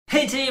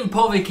Hey team,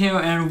 Povic here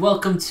and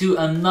welcome to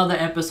another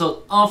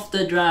episode of The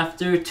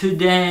Drafter.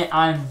 Today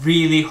I'm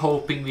really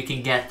hoping we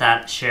can get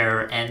that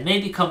share and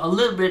maybe come a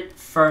little bit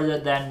further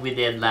than we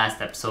did last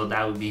episode.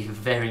 That would be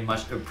very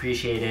much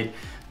appreciated.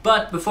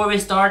 But before we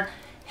start,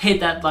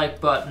 hit that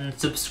like button,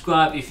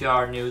 subscribe if you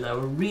are new. That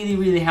would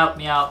really help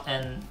me out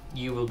and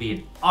you will be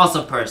an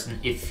awesome person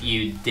if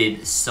you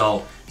did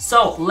so.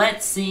 So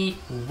let's see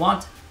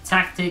what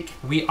tactic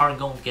we are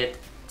going to get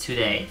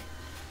today.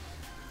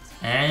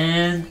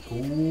 And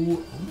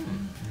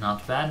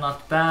not bad.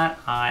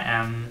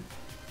 I'm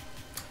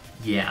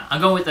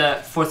going with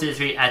the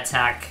 4-3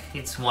 attack.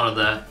 It's one of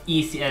the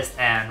easiest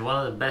and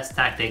one of the best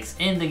tactics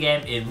in the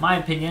game in my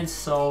opinion.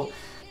 So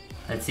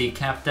let's see,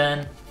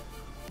 captain.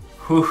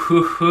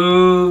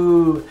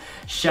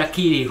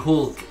 Shaqiri,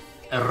 Hulk,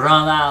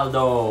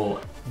 Ronaldo,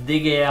 De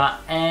Gea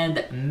and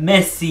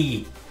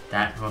Messi.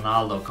 That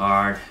Ronaldo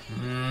card.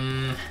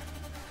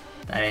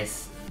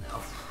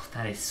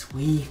 That is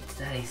sweet.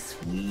 I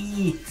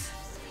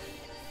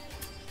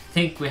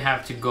think we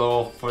have to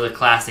go for the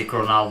classic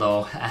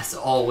Ronaldo. As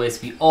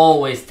always, we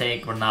always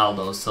take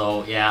Ronaldo.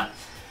 So yeah,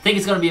 I think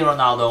it's gonna be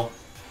Ronaldo.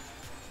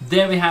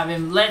 There we have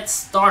him. Let's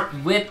start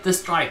with the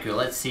striker.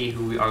 Let's see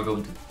who we are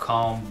going to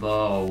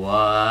combo.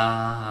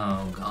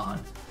 Wow,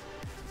 God.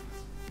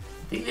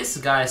 I think this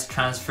guy is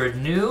transferred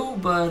new,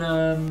 but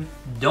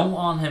don't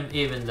want him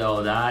even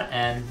though that.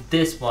 And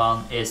this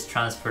one is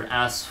transferred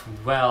as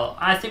well.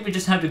 I think we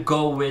just have to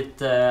go with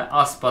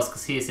Aspas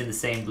because he is in the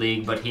same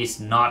league, but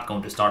he's not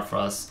going to start for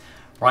us.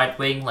 Right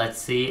wing,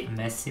 let's see,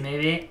 Messi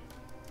maybe.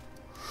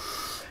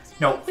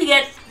 No, we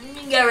get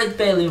Gareth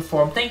Bale in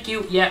form. Thank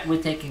you. Yeah,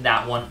 we're taking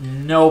that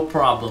one. No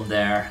problem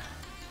there.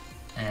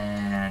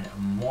 And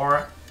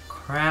more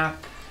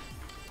crap.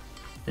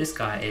 This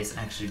guy is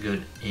actually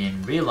good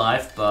in real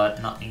life,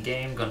 but not in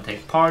game. Gonna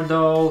take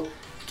Pardo,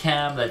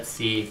 Cam. Let's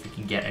see if we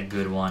can get a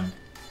good one.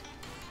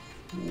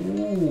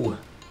 Ooh,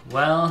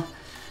 well,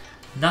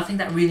 nothing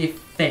that really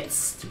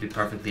fits to be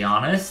perfectly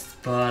honest.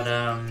 But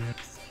I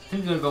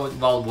think we're gonna go with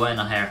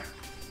Valbuena here.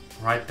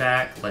 Right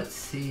back. Let's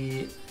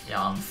see. Yeah,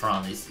 on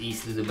front is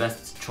easily the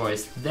best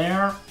choice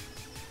there.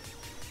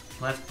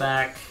 Left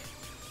back.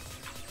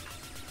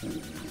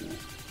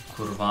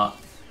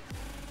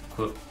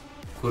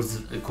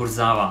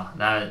 Kurzawa,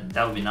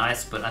 that would be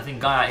nice, but I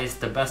think Gaia is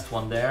the best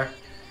one there.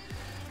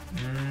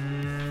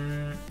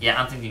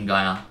 Yeah, I'm thinking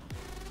Gaia.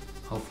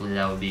 Hopefully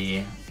that would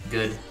be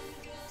good.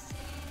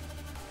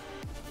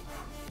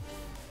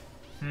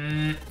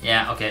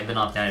 Yeah, okay, but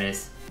not that it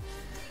is.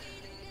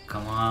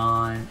 Come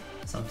on,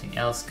 something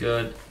else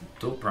good.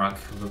 Toprak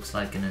looks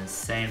like an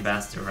insane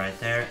bastard right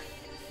there,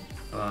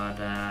 but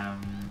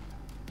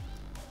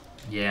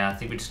yeah, I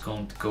think we're just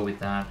going to go with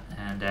that.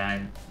 And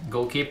then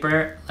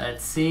goalkeeper,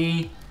 let's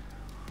see.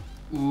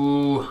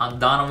 Ooh,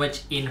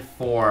 Handanovic in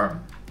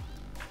form.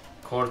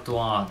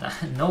 Courtois,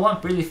 no one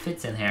really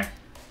fits in here.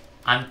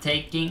 I'm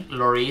taking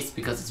Lloris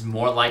because it's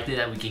more likely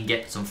that we can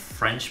get some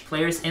French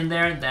players in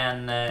there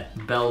than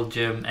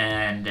Belgium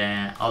and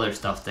other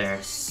stuff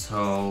there.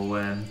 So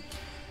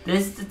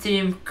this is the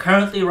team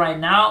currently right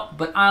now,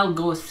 but I'll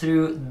go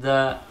through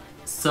the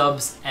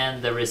subs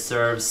and the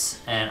reserves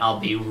and I'll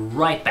be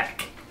right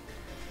back.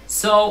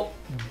 So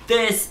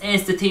this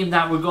is the team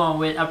that we're going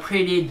with, a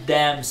pretty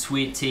damn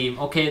sweet team.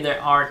 Okay,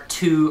 there are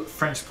two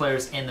French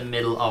players in the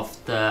middle of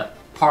the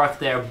park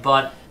there,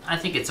 but I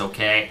think it's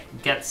okay.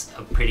 Gets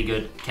a pretty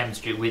good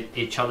chemistry with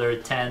each other,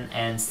 10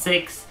 and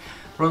 6.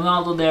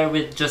 Ronaldo there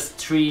with just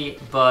 3,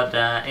 but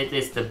it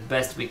is the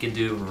best we can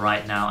do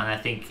right now, and I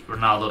think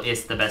Ronaldo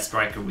is the best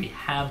striker we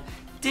have.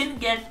 Didn't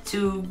get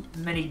too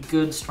many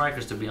good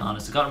strikers to be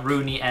honest. We got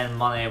Rooney and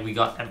Mane, we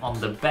got them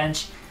on the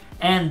bench.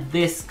 And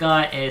this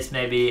guy is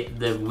maybe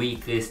the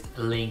weakest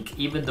link,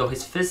 even though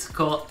his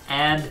physical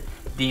and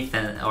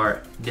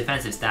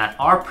defensive stat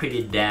are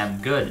pretty damn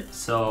good.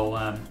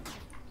 So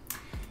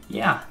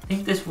yeah, I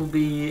think this will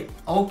be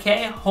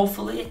okay.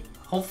 Hopefully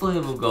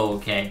it will go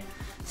okay.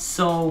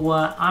 So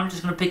I'm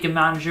just gonna pick a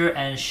manager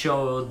and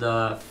show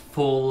the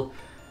full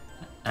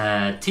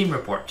team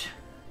report.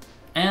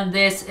 And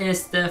this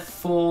is the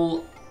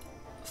full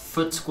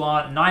foot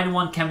squad,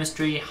 91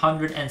 chemistry,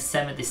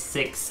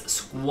 176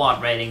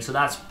 squad rating, so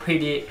that's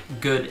pretty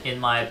good in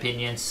my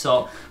opinion.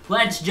 So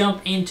let's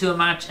jump into a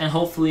match and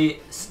hopefully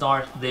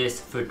start this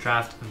foot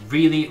draft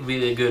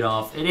really good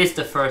off. It is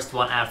the first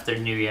one after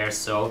New Year,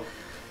 so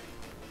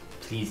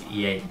please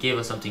EA, give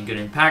us something good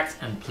in packs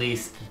and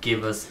please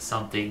give us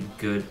something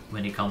good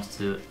when it comes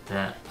to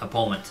the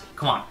opponent.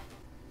 Come on.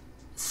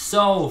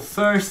 So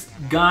first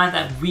guy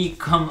that we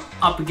come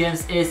up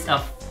against is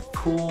a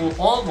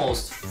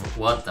almost,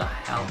 what the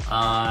hell,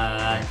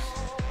 a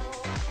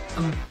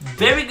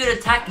very good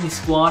attacking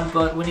squad,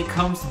 but when it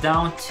comes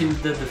down to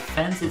the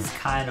defense it's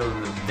kind of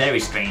very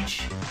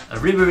strange.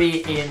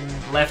 Ribery in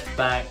left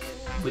back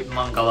with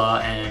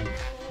Mangala and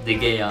De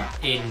Gea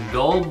in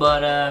goal,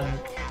 but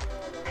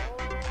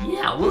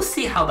yeah, we'll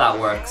see how that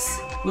works.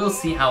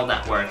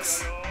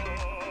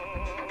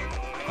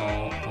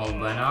 Oh,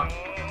 Valbuena,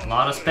 a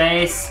lot of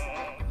space.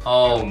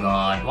 Oh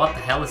god, what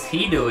the hell is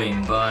he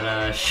doing?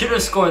 But should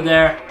have scored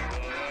there.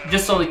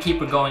 Just saw the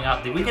keeper going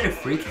up. Did we get a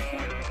free kick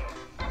here?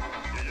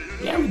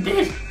 Yeah, we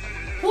did.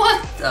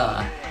 What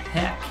the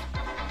heck?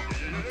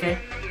 Okay.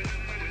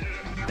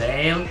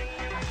 Bale.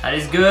 That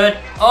is good.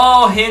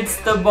 Oh, hits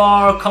the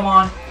bar. Come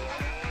on.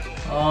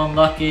 Oh,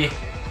 unlucky.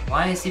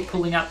 Why is he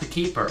pulling out the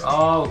keeper?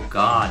 Oh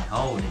god.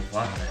 Holy,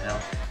 what the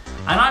hell?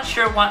 I'm not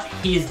sure what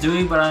he's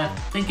doing, but I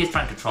think he's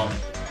trying to troll me.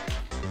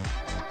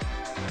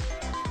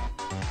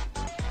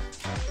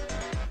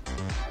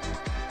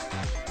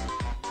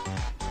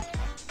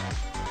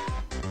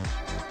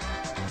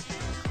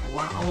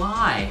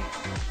 Why?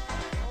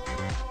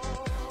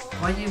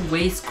 Why do you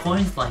waste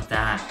coins like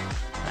that?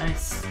 That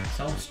is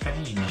so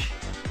strange.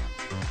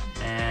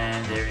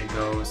 And there he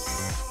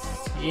goes.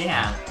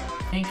 Yeah,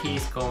 I think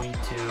he's going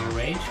to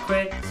rage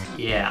quit.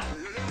 Yeah.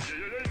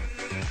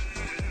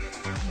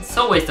 It's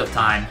a waste of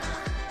time.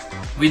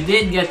 We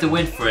did get the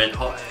win for it,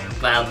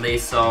 gladly,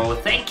 so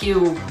thank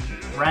you,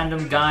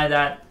 random guy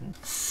that...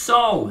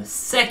 So,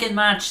 second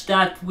match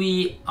that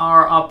we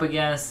are up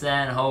against,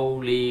 and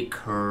holy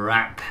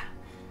crap.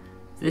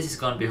 This is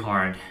gonna be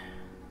hard.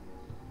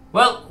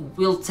 Well,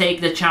 we'll take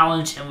the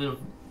challenge and we'll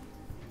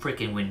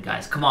freaking win,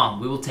 guys. Come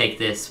on, we will take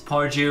this.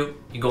 Pardew,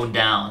 you're going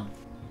down.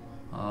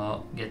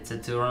 Oh, gets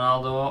it to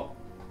Ronaldo.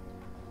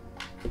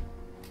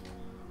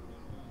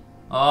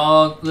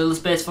 Oh, little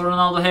space for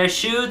Ronaldo here.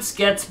 Shoots,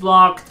 gets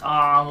blocked.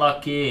 Ah,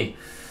 unlucky.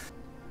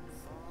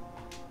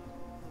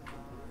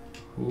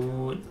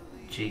 Ooh,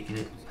 cheeky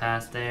little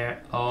pass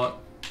there.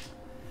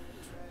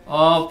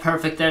 Oh,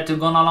 perfect there to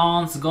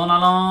Gonalons.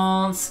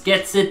 Gonalons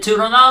gets it to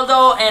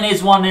Ronaldo and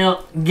it's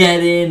 1-0.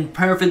 Get in.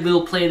 Perfect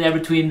little play there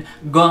between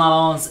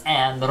Gonalons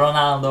and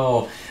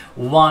Ronaldo.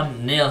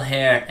 1-0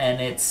 here,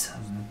 and it's a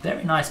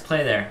very nice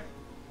play there.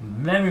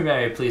 Very,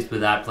 very pleased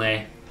with that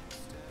play.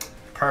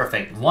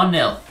 Perfect.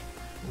 1-0.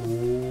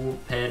 Ooh,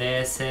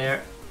 Perez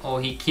here. Oh,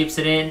 he keeps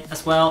it in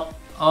as well.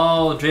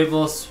 Oh,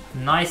 dribbles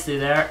nicely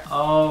there.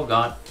 Oh,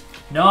 God.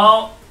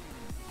 No.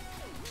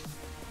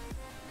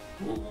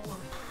 Ooh.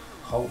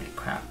 Holy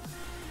crap.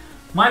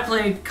 My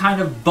player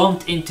kind of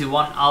bumped into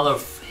one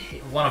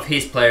of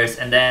his players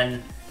and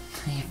then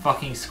he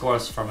fucking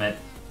scores from it.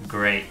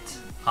 Great.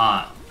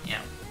 Yeah.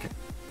 Okay.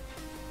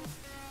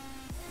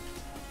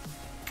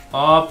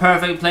 Oh,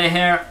 perfect play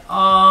here.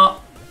 Oh.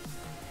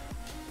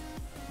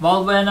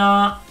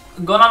 Valbuena.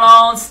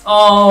 Gonalons.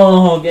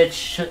 Oh, get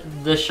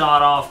the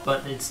shot off,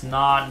 but it's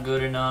not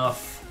good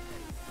enough.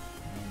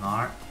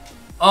 Neymar.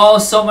 Oh,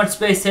 so much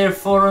space here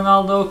for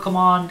Ronaldo. Come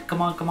on,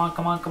 come on, come on,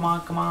 come on, come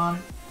on, come on.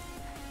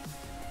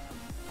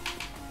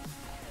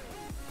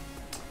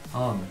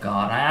 Oh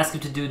god, I asked him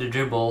to do the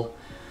dribble,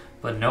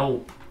 but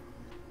nope.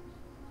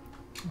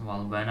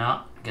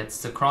 Valbuena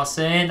gets the cross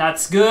in.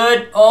 That's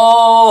good.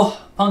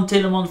 Oh,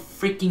 Pantilimon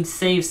freaking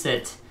saves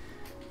it.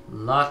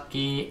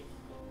 Lucky.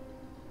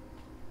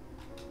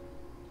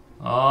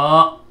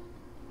 Oh.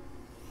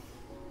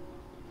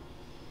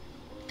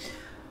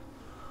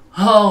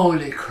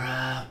 Holy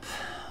crap.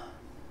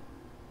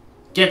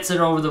 Gets it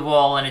over the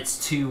wall and it's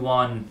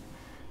 2-1.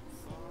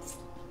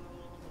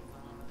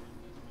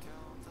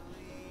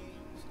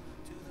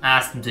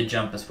 Asked him to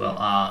jump as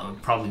well.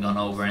 Probably gone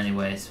over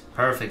anyways.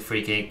 Perfect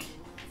free kick.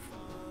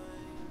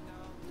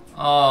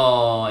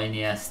 Oh,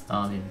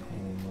 Iniesta.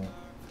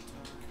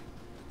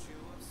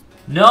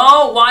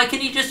 No, why can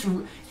he can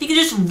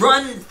just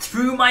run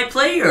through my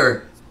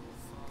player?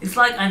 It's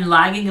like I'm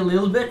lagging a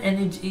little bit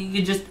and he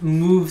can just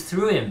move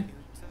through him.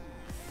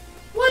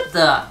 What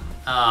the?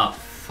 Oh,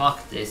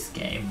 fuck this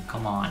game.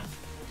 Come on.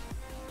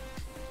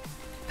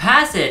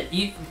 Pass it.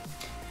 You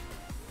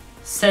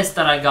says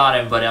that I got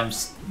him, but I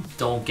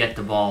don't get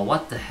the ball.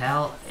 What the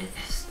hell?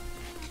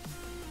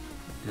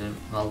 Good.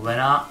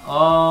 Valbuena.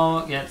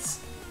 Oh, gets.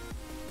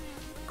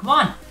 Come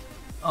on.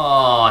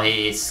 Oh,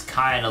 he's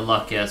kind of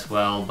lucky as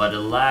well, but the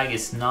lag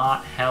is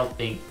not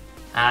helping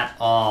at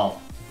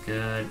all.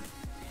 Good.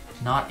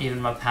 Not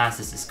even my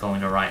passes is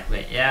going the right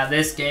way. Yeah,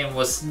 this game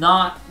was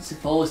not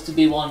supposed to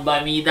be won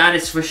by me. That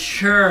is for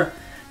sure.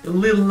 The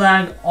little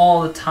lag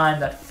all the time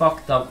that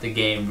fucked up the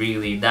game,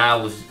 really. That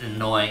was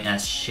annoying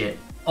as shit.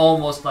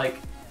 Almost like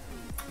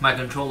my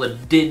controller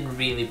didn't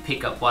really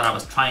pick up what I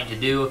was trying to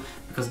do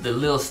because the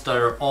little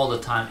stutter all the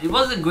time. It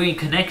was a green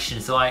connection,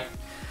 so I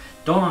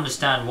don't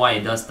understand why he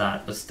does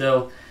that. But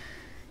still,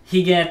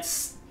 he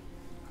gets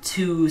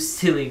 2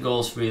 silly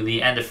goals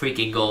really, and the free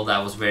kick goal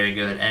that was very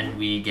good, and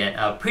we get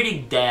a pretty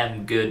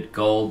damn good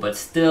goal, but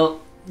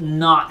still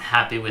not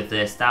happy with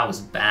this. That was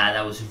bad.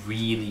 That was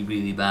really,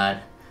 really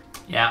bad.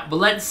 Yeah, but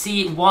let's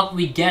see what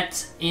we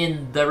get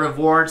in the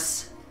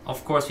rewards.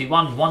 Of course, we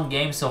won 1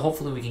 game, so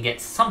hopefully we can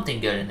get something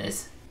good in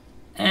this.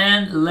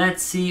 And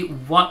let's see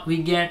what we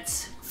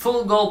get.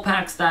 Full gold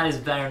packs, that is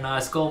very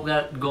nice. Gold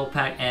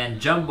pack and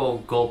jumbo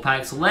gold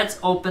pack. So let's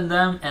open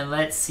them and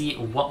let's see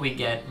what we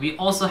get. We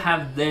also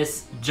have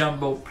this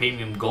jumbo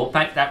premium gold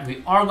pack that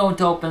we are going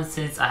to open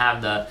since I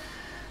have the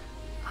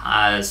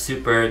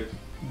super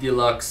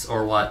deluxe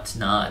or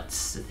whatnot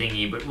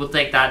thingy. But we'll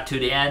take that to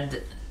the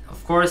end.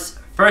 Of course,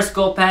 First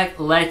gold pack,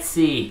 let's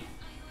see.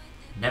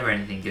 Never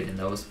anything good in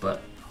those,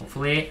 but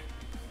hopefully.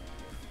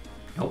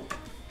 Nope.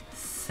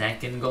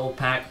 Second gold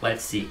pack,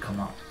 let's see. Come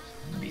on,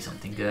 be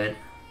something good.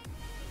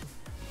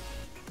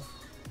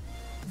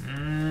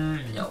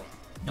 Nope.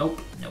 Nope.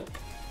 Nope.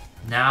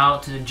 Now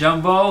to the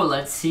jumbo.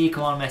 Let's see.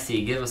 Come on,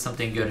 Messi. Give us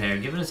something good here.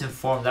 Giving us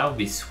informed. That would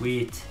be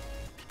sweet.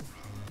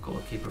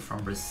 Goalkeeper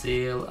from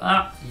Brazil.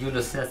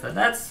 Julio says that.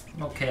 That's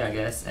okay, I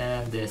guess.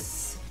 And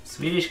this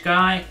Swedish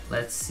guy.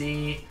 Let's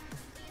see.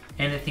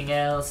 Anything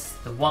else?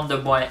 The Wonder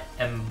Boy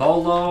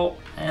Embolo.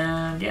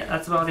 And yeah,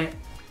 that's about it.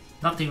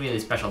 Nothing really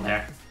special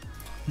there.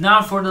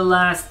 Now for the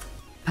last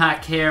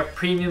pack here.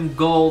 Premium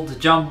Gold,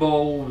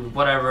 Jumbo,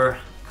 whatever.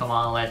 Come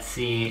on, let's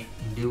see.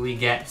 Do we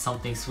get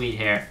something sweet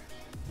here?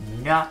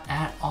 Not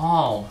at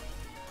all.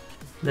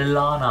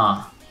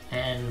 Lallana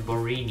and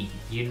Borini.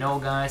 You know,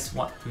 guys,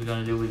 what we're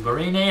gonna do with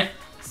Borini.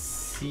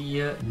 See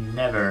you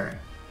never.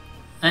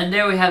 And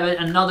there we have it,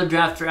 another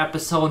drafter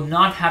episode.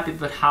 Not happy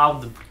with how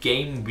the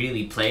game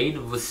really played.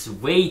 It was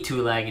way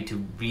too laggy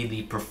to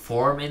really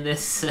perform in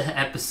this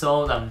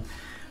episode. I'm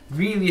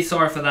really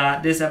sorry for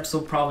that. This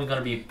episode probably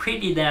gonna be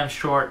pretty damn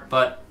short,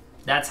 but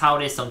that's how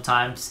it is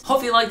sometimes.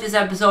 Hope you liked this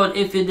episode.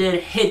 If you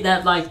did, hit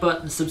that like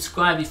button,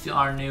 subscribe if you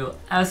are new.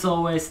 As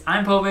always,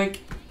 I'm Povic,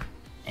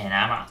 and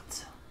I'm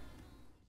out.